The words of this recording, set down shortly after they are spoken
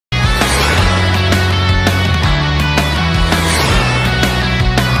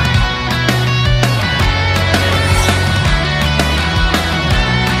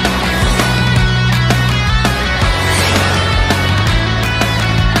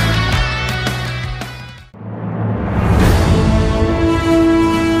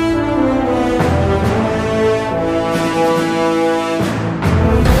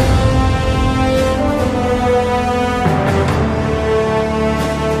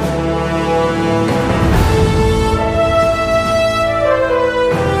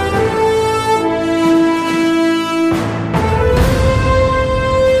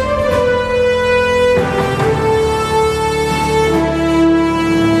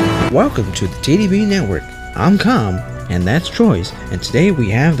Welcome to the T.D.B network. I'm Calm, and that's Choice, and today we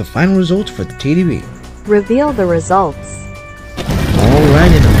have the final results for the T.D.B. Reveal the results.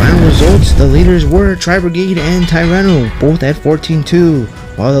 Alright, in the final results, the leaders were Tri-Brigade and Tyranno, both at 14-2,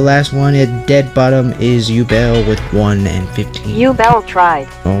 while the last one at dead bottom is Duel with 1 and 15. Duel tried.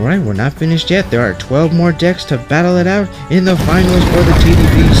 Alright, we're not finished yet. There are 12 more decks to battle it out in the finals for the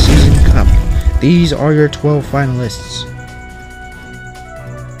T.D.B Season Cup. These are your 12 finalists.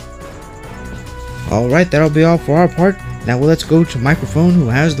 Alright, that'll be all for our part. Now let's go to Microphone, who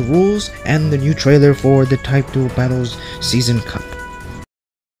has the rules and the new trailer for the Type Duel Battles Season Cup.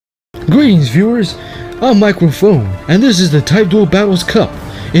 Greetings viewers, I'm Microphone, and this is the Type Duel Battles Cup.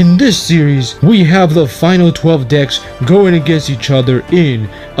 In this series, we have the final 12 decks going against each other in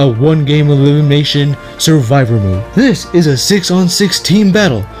a one-game elimination survivor mode. This is a 6-on-6 team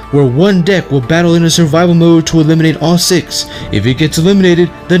battle, where one deck will battle in a survival mode to eliminate all 6. If it gets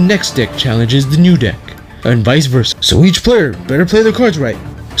eliminated, the next deck challenges the new deck, and vice versa. So each player better play their cards right.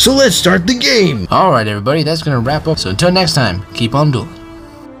 So let's start the game! Alright everybody, that's gonna wrap up. So until next time, keep on dueling.